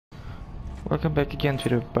Welcome back again to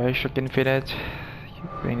the Bioshock Infinite. You're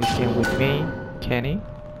playing this game with me, Kenny.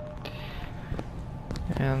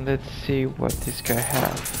 And let's see what this guy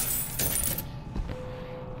has.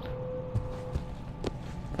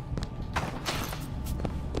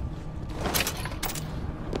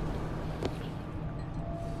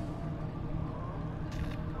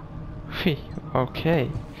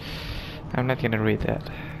 Okay. I'm not gonna read that.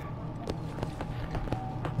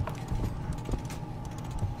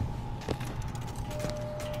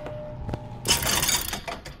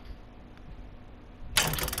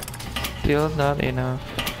 Still not enough.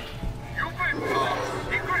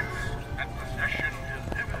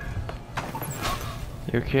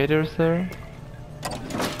 You okay there, sir?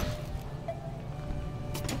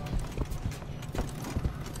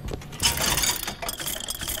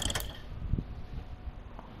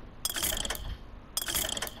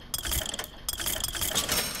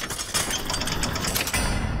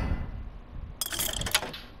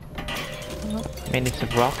 I mean, it's a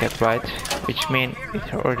rocket, right? Which means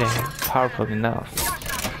it's already powerful enough.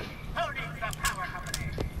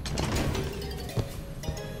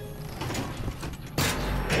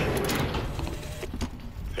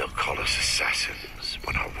 They'll call us assassins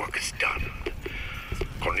when our work is done.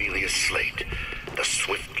 Cornelius Slate, the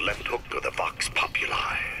swift left hook of the Vox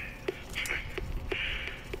Populi.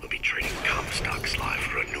 We'll be trading Comstock's life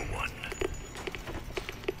for a new one.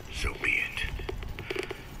 So be it.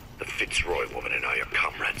 The Fitzroy woman and I are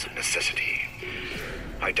comrades of necessity.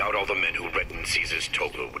 I doubt all the men who reddened Caesar's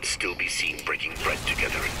toga would still be seen breaking bread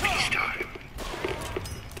together in peacetime.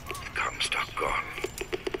 With Comstock gone,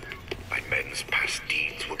 my men's past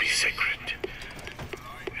deeds will be sacred,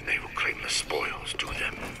 and they will claim the spoils due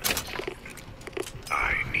them.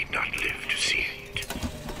 I need not live to see it.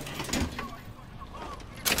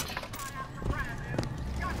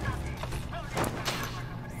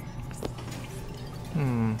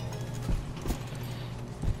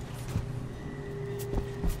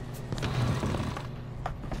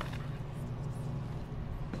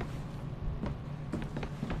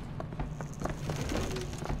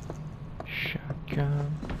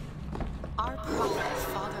 Our prophet,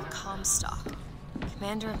 Father Comstock,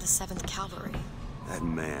 commander of the 7th Cavalry. That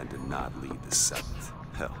man did not lead the 7th.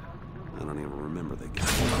 Hell, I don't even remember the guy.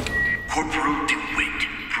 Corporal DeWitt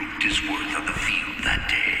proved his worth on the field that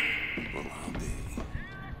day. Well, I'll be.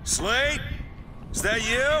 Slate? Is that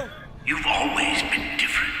you? You've always been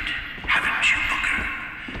different, haven't you, Booker?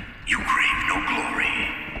 You crave no glory.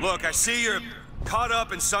 Look, I see you're caught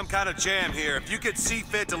up in some kind of jam here. If you could see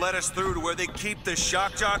fit to let us through to where they keep the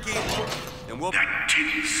shock jockey, and we'll... That tin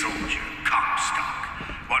soldier, Comstock,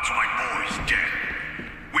 wants my boys dead.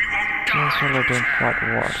 We won't die. Solo don't fight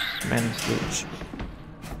wars, men do.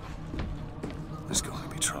 There's going to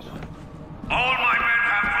be trouble. All my men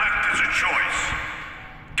have left is a choice.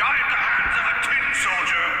 Die at the hands of a tin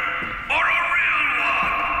soldier, or a real one.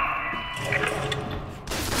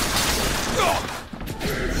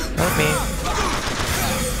 Help me.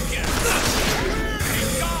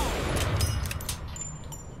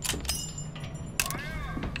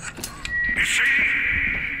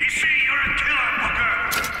 You see, you're a killer, Booker.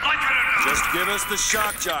 Like it or not. Just give us the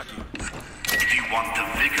shock jockey. If you want the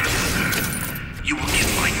vigor, Booker, you will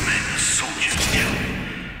give my men soldiers now.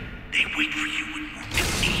 They wait for you in Wounded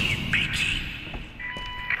Knee in Peking.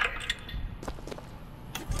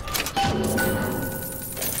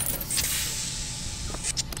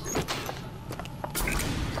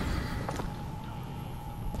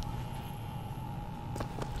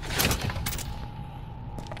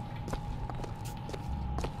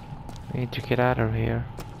 We need to get out of here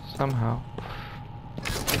somehow.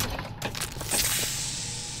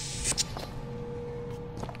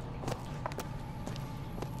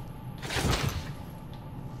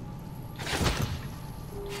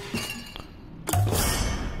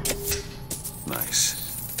 Nice.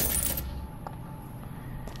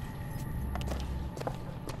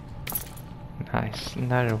 Nice,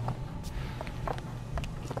 another one.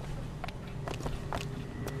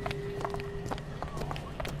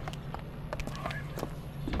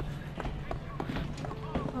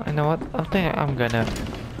 You know what? I think I'm gonna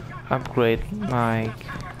upgrade my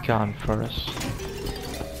gun first.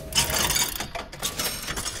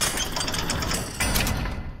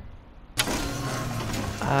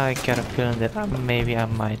 I got a feeling that maybe I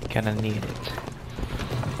might gonna need it.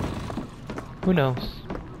 Who knows?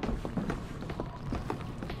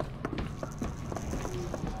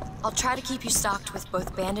 I'll try to keep you stocked with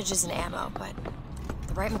both bandages and ammo, but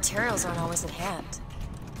the right materials aren't always at hand.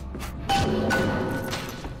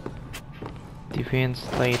 Defense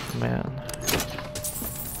Slate man.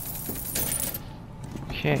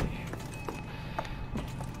 Okay.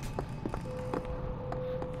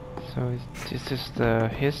 So this is the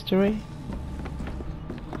history?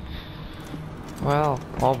 Well,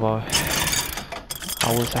 oh boy.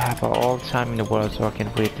 I wish I have all the time in the world so I can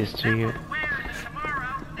read this to you.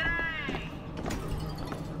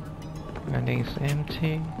 Landing is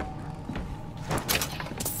empty.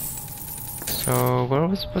 So where are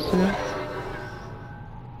we supposed to go?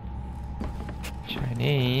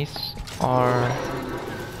 Chinese or...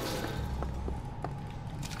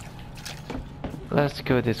 Let's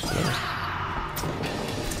go this first.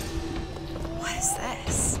 What is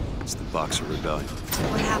this? It's the Boxer Rebellion.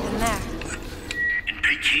 What happened there? In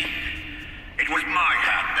Peking, it was my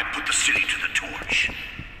hand that put the city to the torch.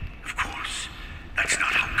 Of course, that's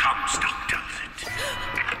not how Comstock does it.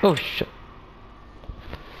 Oh shit.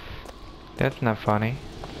 That's not funny.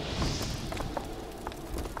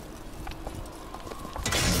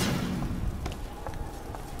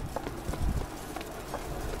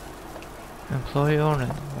 Employee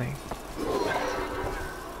owner, like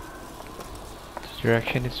the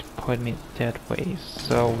direction is pointing that way,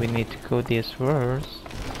 so we need to go this first.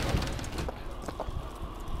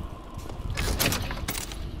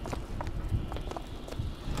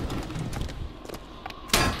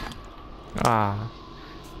 Ah.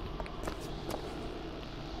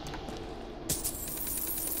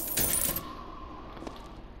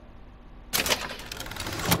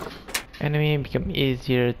 Enemy become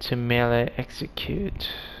easier to melee execute.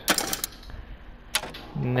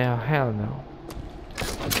 No, hell no.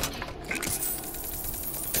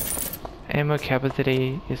 Ammo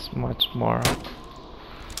capacity is much more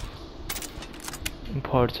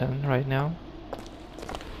important right now.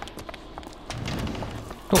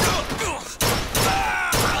 Oh.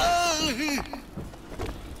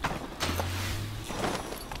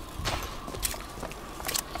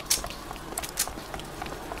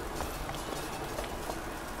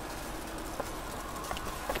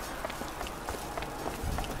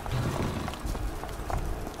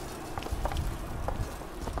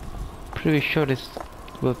 Pretty sure this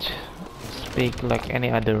will speak like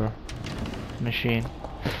any other machine.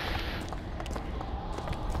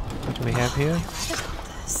 What do we have here?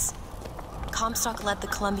 This. Comstock led the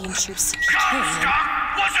Colombian troops to Peking.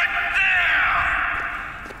 Comstock wasn't there!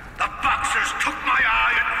 The Boxers took my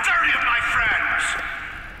eye and 30 of my friends!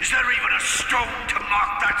 Is there even a stone to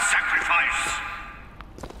mark that sacrifice?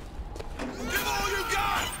 Give all you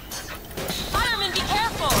got! Fireman, be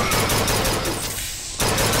careful!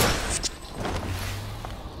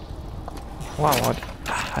 Wow, what?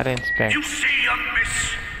 I didn't expect You see, young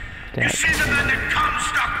miss? You that. see the man that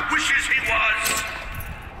Comstock wishes he was?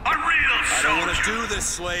 A real I don't want to soldier. do this,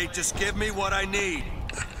 Slade. Just give me what I need.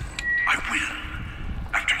 I will,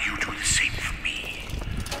 after you do the same for me.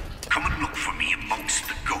 Come and look for me amongst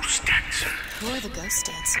the ghost dancers. Who are the ghost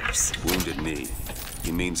dancers? Wounded Knee.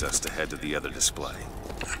 He means us to head to the other display.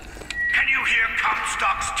 Can you hear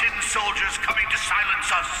Comstock's tin soldiers coming to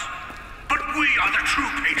silence us? But we are the true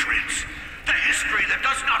patriots. The history that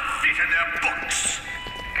does not fit in their books.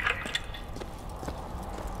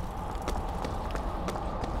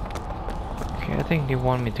 Okay, I think they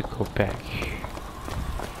want me to go back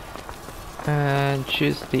and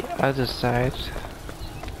choose the other side.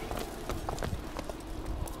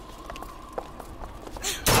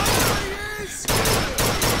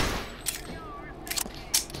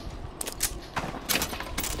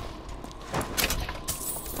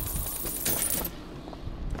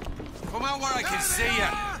 Come out where I can see ya.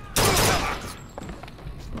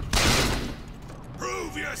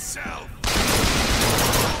 Prove yourself.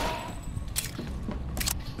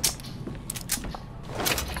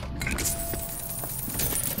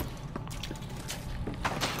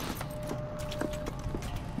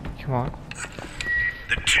 Come on.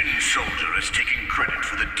 The tin soldier is taking credit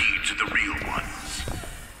for the deeds of the real ones.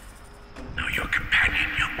 Now your companion,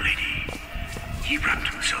 young lady, he wrapped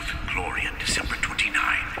himself in glory on December 29,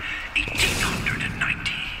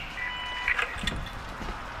 1890.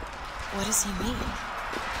 What does he mean?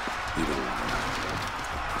 You don't want to know.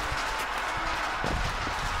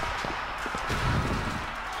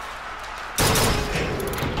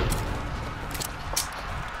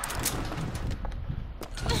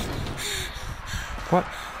 What?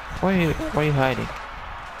 Why are you hiding?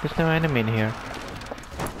 There's no enemy in here.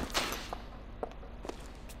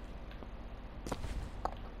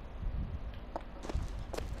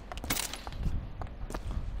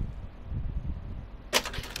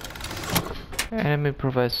 Enemy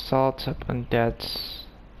provides salt up and that's...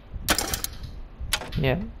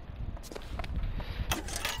 Yeah.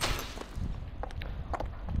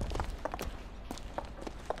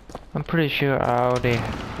 I'm pretty sure are they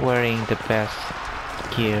wearing the best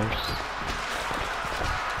gears.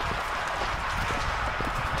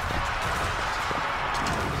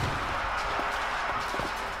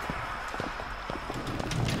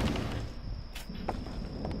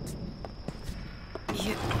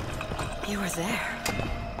 You were there.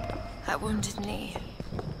 That wounded knee.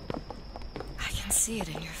 I can see it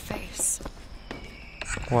in your face.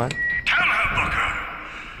 What? Tell her, Booker!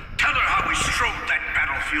 Tell her how we strode that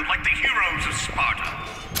battlefield like the heroes of Sparta.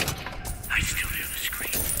 I still hear the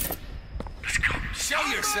scream. Let's go. Show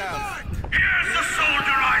yourself! Here's the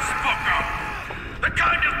soldier I spoke of! The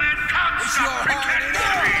kind of man Comstock pretended to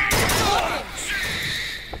be!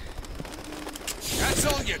 That's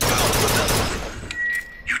all you got!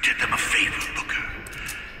 You did them a favor, Booker.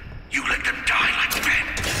 You let them die like men.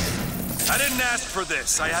 I didn't ask for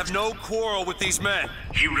this. I have no quarrel with these men.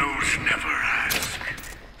 Heroes never ask.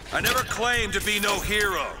 I never claimed to be no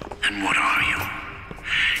hero. And what are you?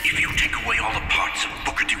 If you take away all the parts of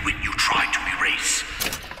Booker DeWitt you tried to erase,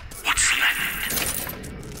 what's left?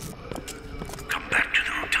 Come back to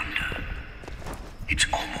the rotunda. It's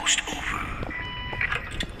almost over.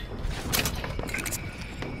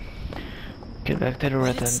 Get back to the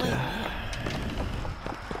rotunda.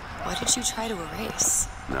 What did you try to erase?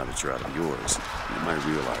 Now that you're out of yours, you might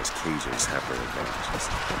realize cages have their advantages.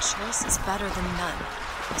 Choice is better than none,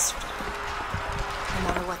 Mr. No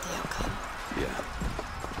matter what the outcome. Yeah.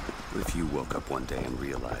 What if you woke up one day and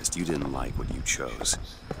realized you didn't like what you chose?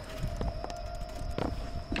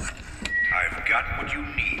 I've got what you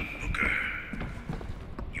need, Booker.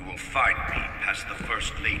 You will find me past the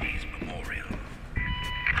First Lady's memorial.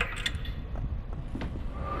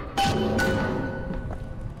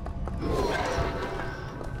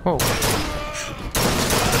 Oh.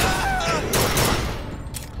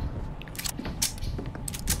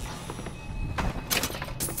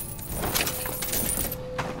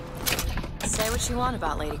 Say what you want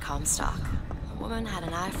about Lady Comstock. The woman had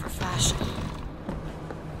an eye for fashion.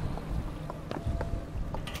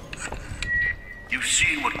 You've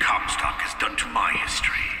seen what Comstock has done to my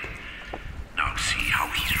history. Now see how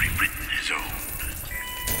he's rewritten his own.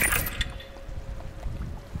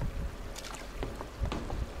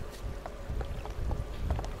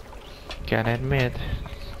 Gotta admit,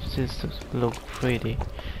 this look pretty.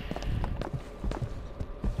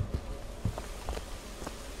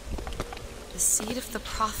 The seed of the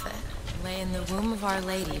prophet lay in the womb of Our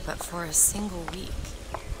Lady, but for a single week.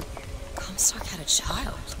 Comstock had a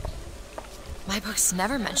child. My books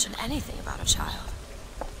never mention anything about a child.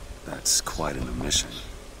 That's quite an omission.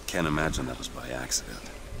 Can't imagine that was by accident.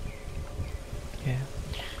 Yeah.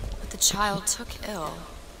 But the child took ill,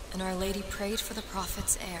 and Our Lady prayed for the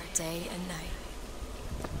prophet's heir day and night.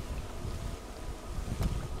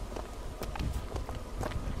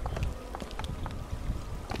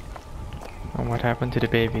 And what happened to the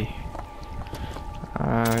baby?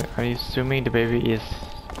 Are you assuming the baby is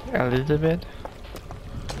Elizabeth?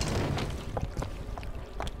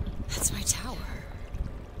 That's my tower.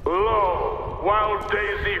 Lo, while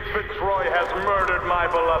Daisy Fitzroy has murdered my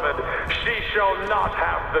beloved, she shall not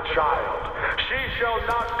have the child. She shall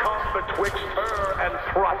not come betwixt her and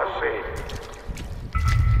prophecy.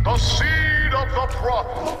 The seed of the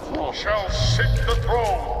prophet shall sit the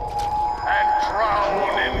throne and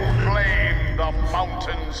drown in flame the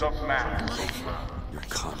mountains of man. You're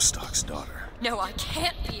Comstock's daughter. No, I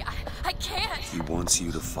can't be. I can't. He wants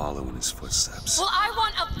you to follow in his footsteps. Well, I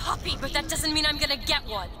want a puppy, but that doesn't mean I'm gonna get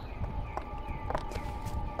one.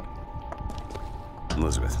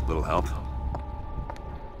 Elizabeth, little help?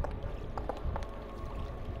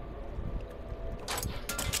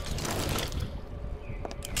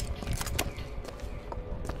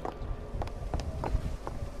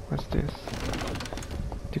 What's this?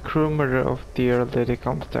 The cruel murder of dear Lady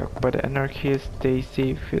Comstock by the anarchist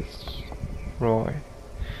Daisy Fitzroy.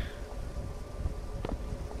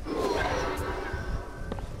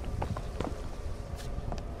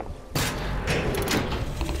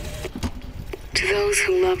 To those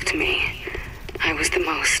who loved me, I was the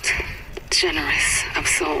most generous of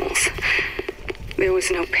souls. There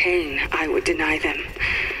was no pain I would deny them,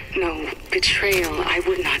 no betrayal I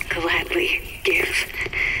would not gladly give.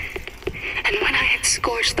 And when I had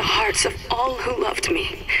scorched the hearts of all who loved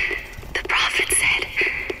me, the prophet said,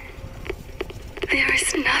 "There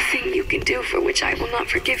is nothing you can do for which I will not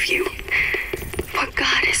forgive you. For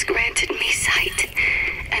God has granted me sight,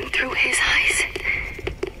 and through his eyes,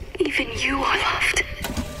 even you are loved."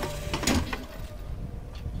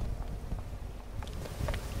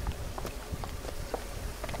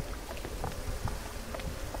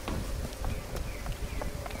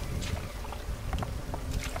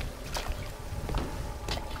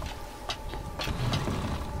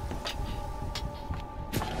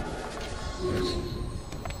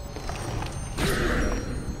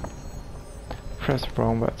 Press the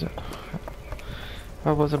wrong button.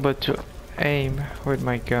 I was about to aim with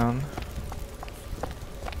my gun.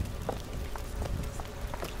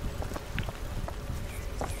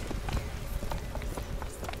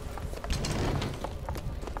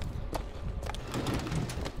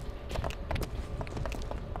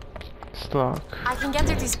 block. I can get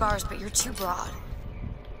through these bars, but you're too broad.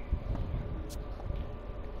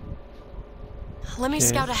 Let me Okay.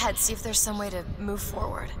 scout ahead, see if there's some way to move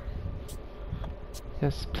forward.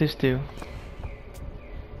 Yes, please do.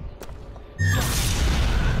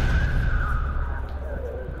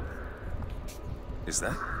 Is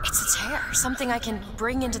that? It's a tear, something I can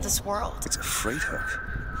bring into this world. It's a freight hook.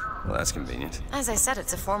 Well, that's convenient. As I said,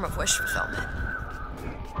 it's a form of wish fulfillment.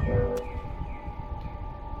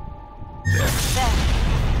 There.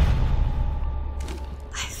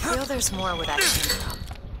 I feel there's more where that came from.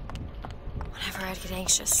 Whenever I'd get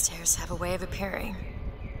anxious, tears have a way of appearing.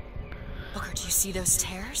 Booker, do you see those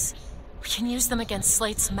tears? We can use them against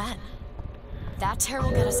Slate's men. That tear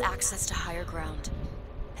will get us access to higher ground.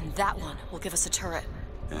 And that one will give us a turret.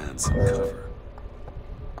 And some cover.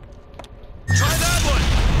 Try that one!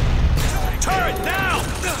 Turret now!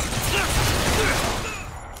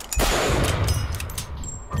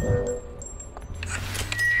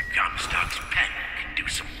 Comstock's pen can do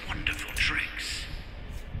some wonderful tricks.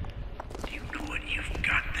 Do you know what you've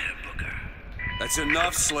got there, Booker? That's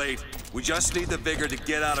enough, Slate. We just need the vigor to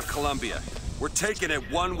get out of Columbia. We're taking it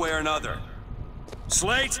one way or another.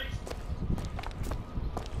 Slate!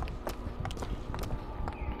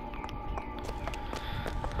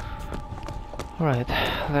 Alright,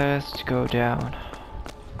 let's go down.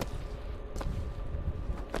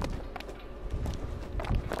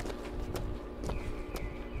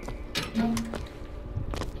 There's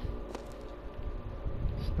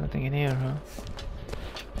nothing in here, huh?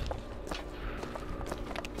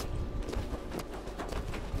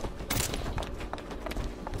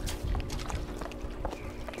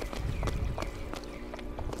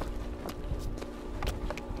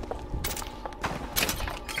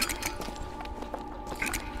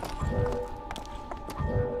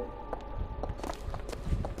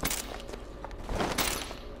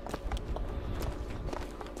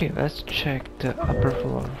 Okay, let's check the upper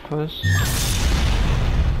floor first.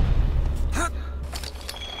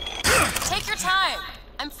 Take your time.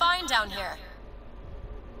 I'm fine down here.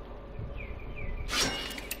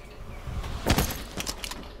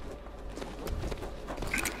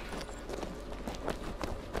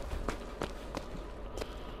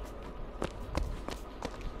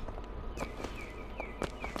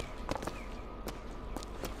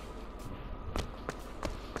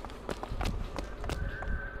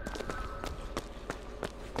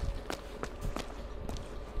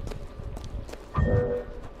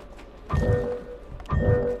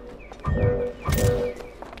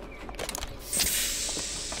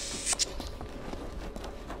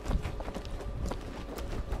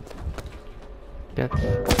 That's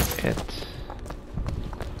it.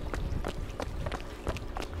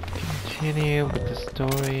 Continue with the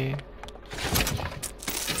story.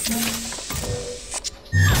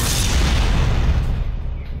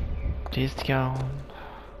 Discount.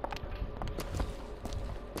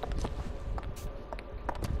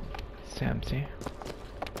 It's empty.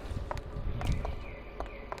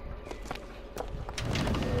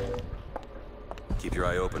 Keep your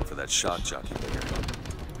eye open for that shock jockey figure.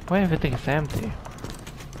 Why everything is empty?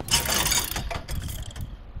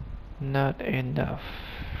 Not enough.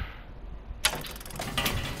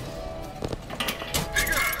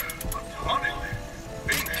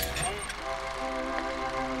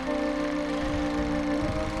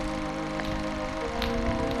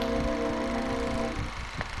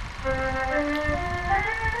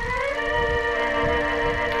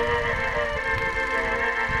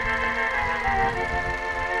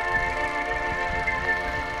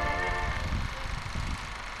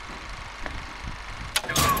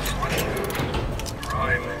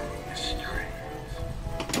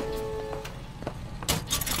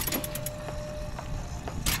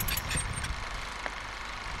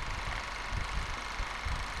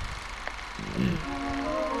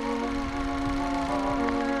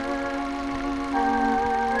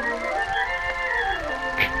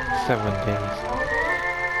 Seven days.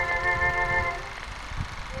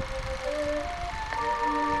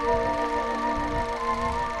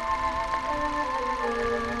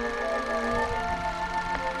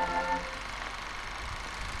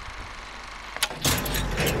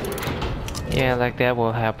 Yeah, like that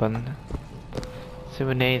will happen.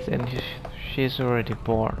 7 days and she's already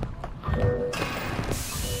born.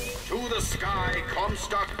 To the sky,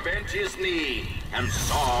 Comstock bent his knee and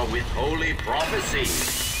saw with holy prophecy.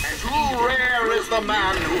 And too rare is the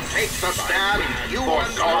man who takes a stand for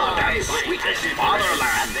God and sweetest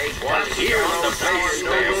fatherland. For here in the place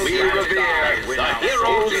where we revere the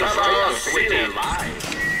heroes of our city lie.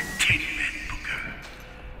 10 men, Booker.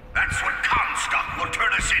 That's what Comstock will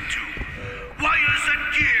turn us into. Wires and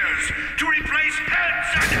gears to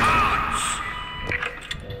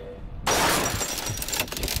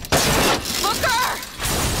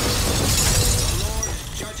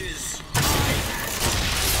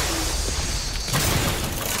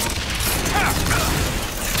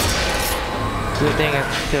Good thing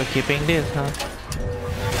I'm still keeping this, huh?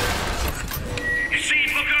 You see,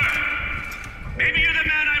 Booker? Maybe you're the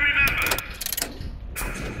man I remember.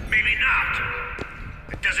 Maybe not.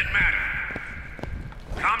 It doesn't matter.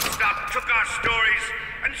 Comstock took our stories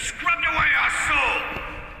and scrubbed away our soul.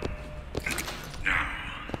 Now,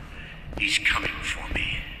 he's coming for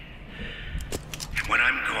me. And when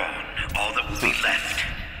I'm gone, all that will be left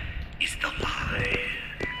is the lie.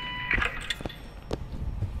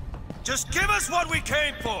 Just give us what we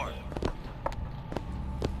came for!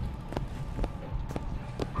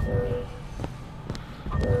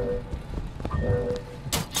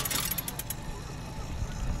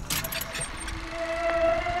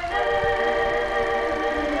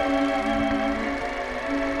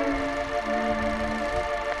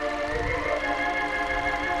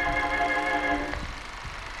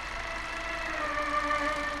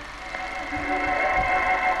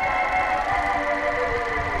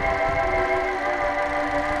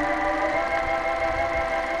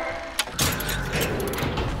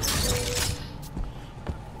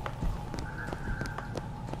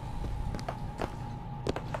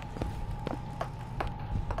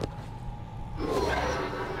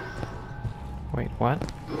 Wait, what?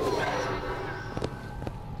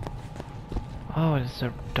 Oh, there's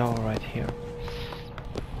a door right here.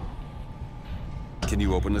 Can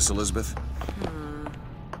you open this, Elizabeth?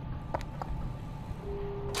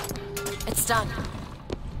 It's done.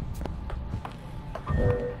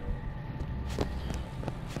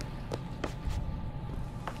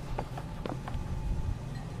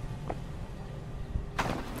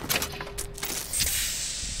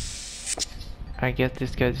 I guess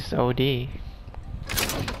this guy is OD.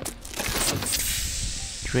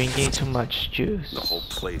 Drinking too much juice. The whole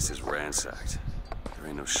place is ransacked. There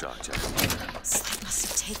ain't no shock jock. Slug must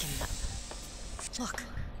have taken them. Look.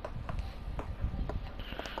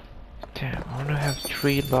 Damn, I wanna have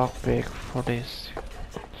 3 lockpick for this.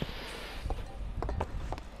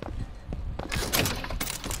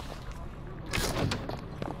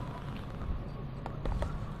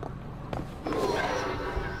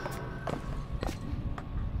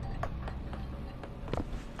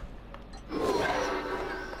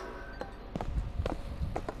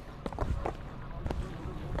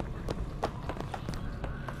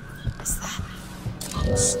 Is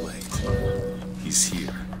that? Slate. He's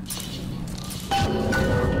here.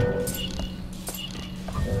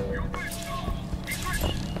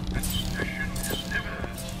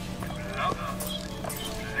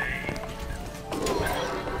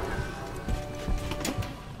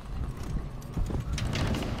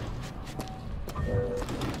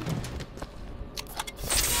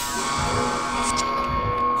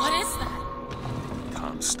 What is that?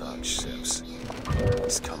 Comstock ships.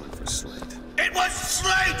 He's coming for Slate. It was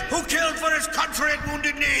Slate who killed for his country at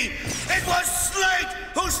Wounded Knee! It was Slate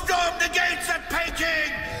who stormed the gates at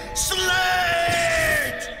Peking!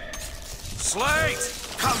 Slate! Slate!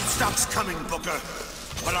 Comstock's coming, Booker.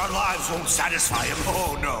 But our lives won't satisfy him.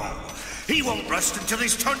 Oh, no. He won't rest until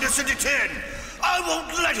he's turned us into tin. I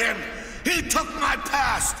won't let him. He took my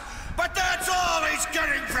past. But that's all he's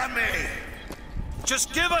getting from me.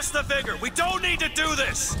 Just give us the vigor! We don't need to do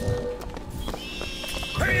this!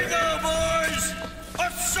 Here you go, boys!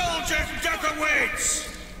 A soldier's death awaits!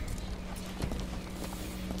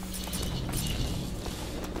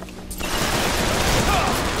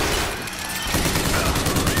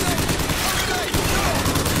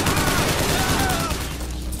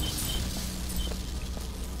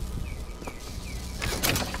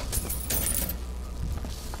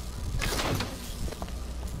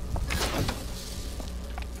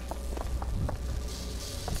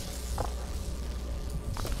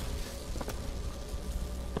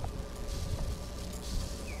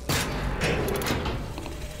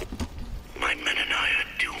 My men and I are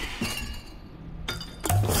doomed.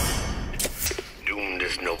 Doomed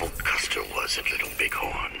as Noble Custer was at Little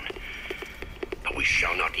Bighorn. But we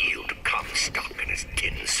shall not yield to Comstock and his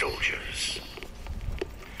tin soldiers.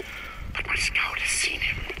 But my scout has seen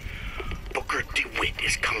him. Booker DeWitt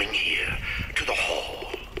is coming here, to the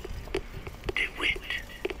hall. DeWitt.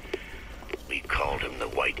 We called him the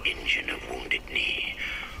White Injun of Wounded Knee,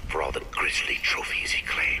 for all the grisly trophies he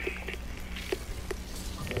claimed.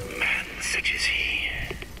 A man such as he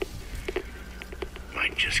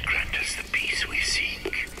might just grant us the peace we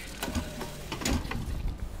seek.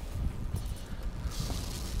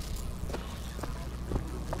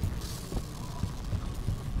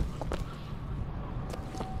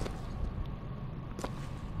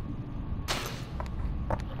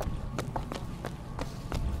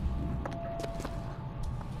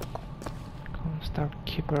 Comstock,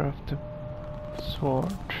 keeper of the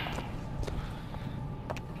sword.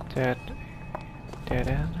 Dead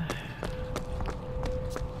end.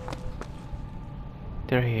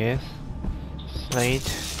 There he is.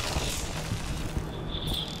 Slate.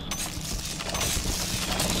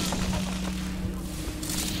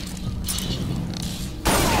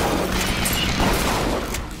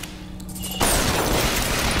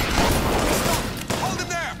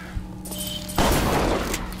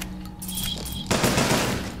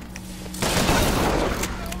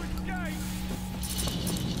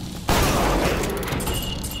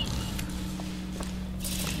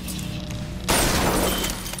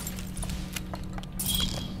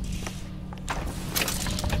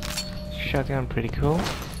 Shotgun pretty cool.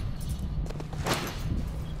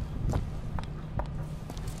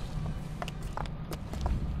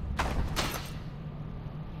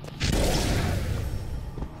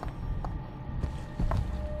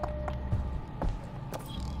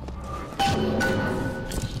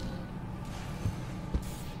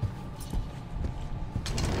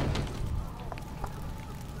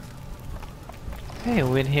 Hey,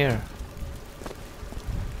 we're in here.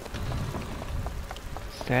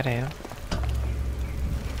 Is that him?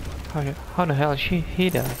 How the hell is he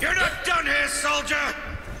done? You're not done here, soldier!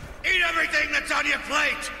 Eat everything that's on your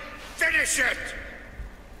plate! Finish it!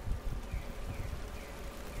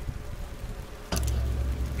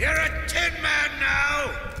 You're a tin man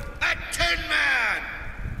now! A tin man!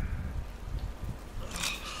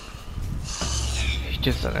 He's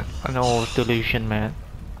just an old delusion man.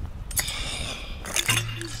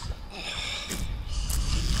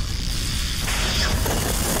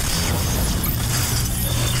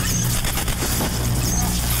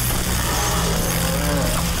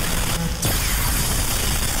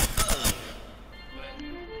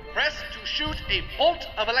 A bolt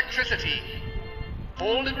of electricity.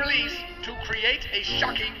 Hold and release to create a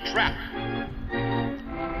shocking trap.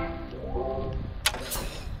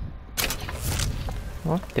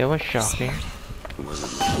 What? That was shocking. It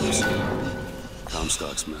wasn't close.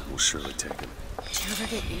 Comstock's men will surely take it. Do you ever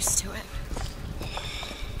get used to it?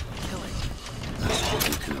 Killing. That's what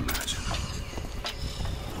you can imagine.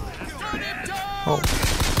 Oh.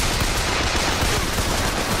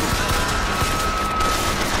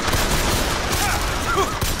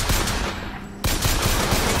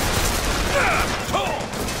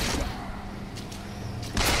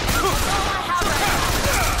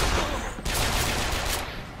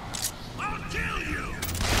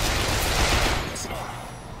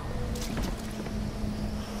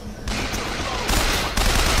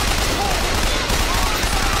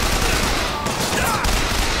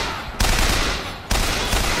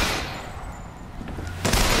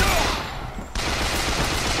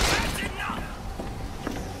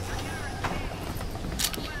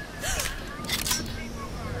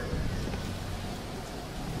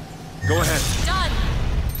 Go ahead. Done.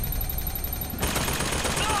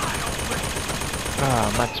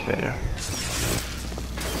 Ah, much better.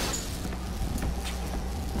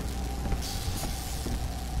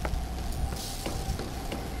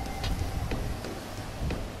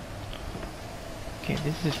 Okay,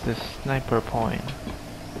 this is the sniper point.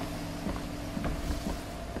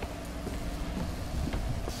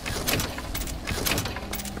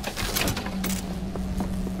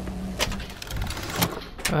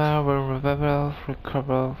 Will revival,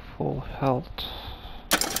 recover full health.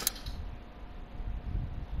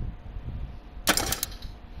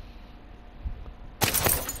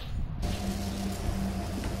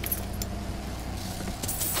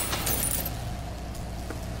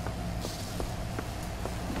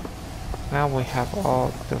 Now we have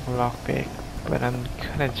all the lockpick, but I'm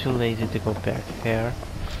kinda too lazy to go back there.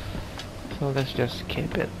 So let's just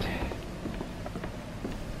skip it.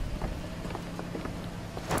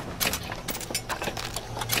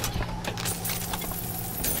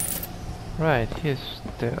 Right, here's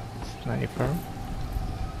the sniper.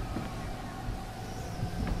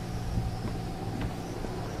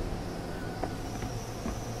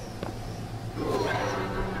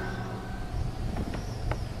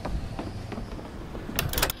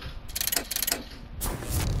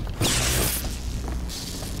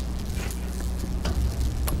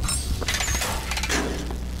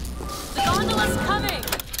 The gondola's coming!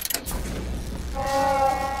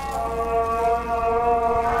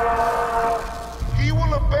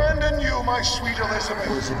 My sweet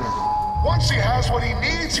Elizabeth. Once he has what he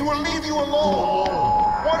needs, he will leave you alone.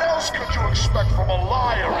 What else could you expect from a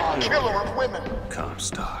liar and killer of women?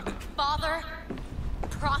 Comstock. Father,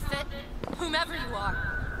 prophet, whomever you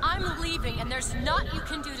are, I'm leaving and there's naught you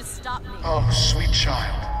can do to stop me. Oh, sweet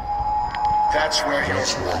child. That's where you're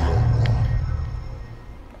wrong.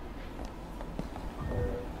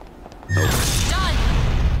 Done!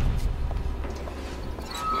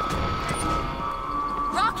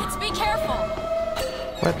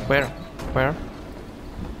 Where? Where?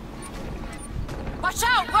 Watch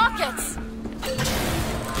out, rockets!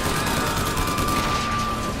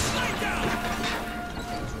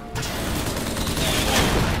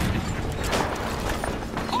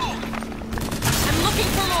 I'm looking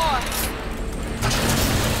for more.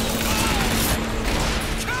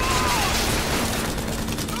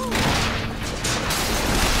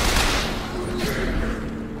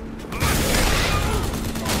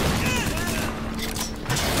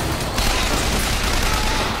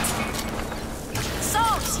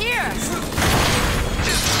 Souls here!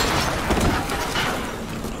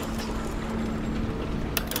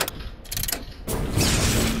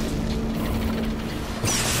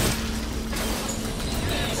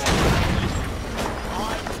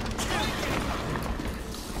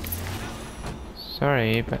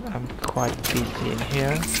 Sorry, but I'm quite busy in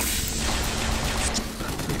here.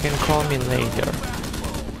 You can call me later.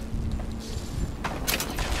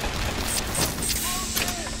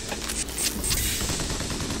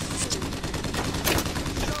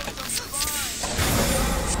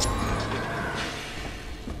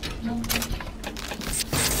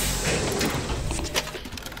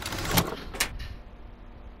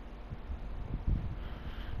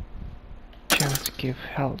 Just give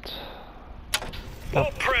health.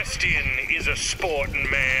 Well, Preston is a sporting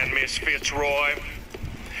man, Miss Fitzroy.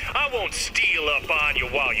 I won't steal up on you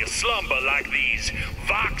while you slumber like these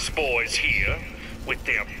Vox boys here with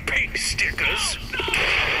their pink stickers.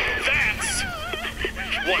 That's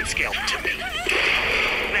one scalp to me.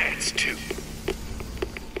 That's two.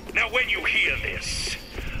 Now, when you hear this,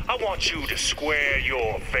 I want you to square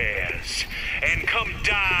your affairs and come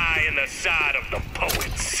die in the side of the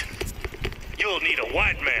poets. You'll need a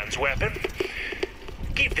white man's weapon.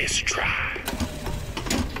 Give this a try.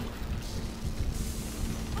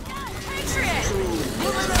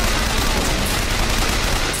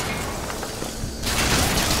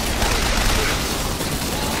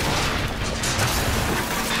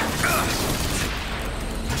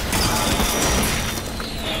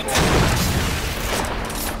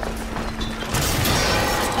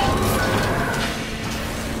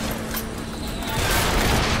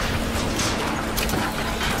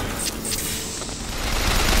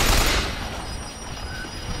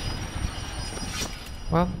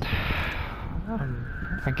 Well,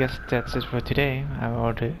 I guess that's it for today. I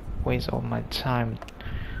already wasted all my time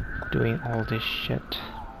doing all this shit.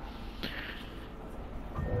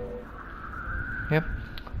 Yep,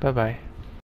 bye bye.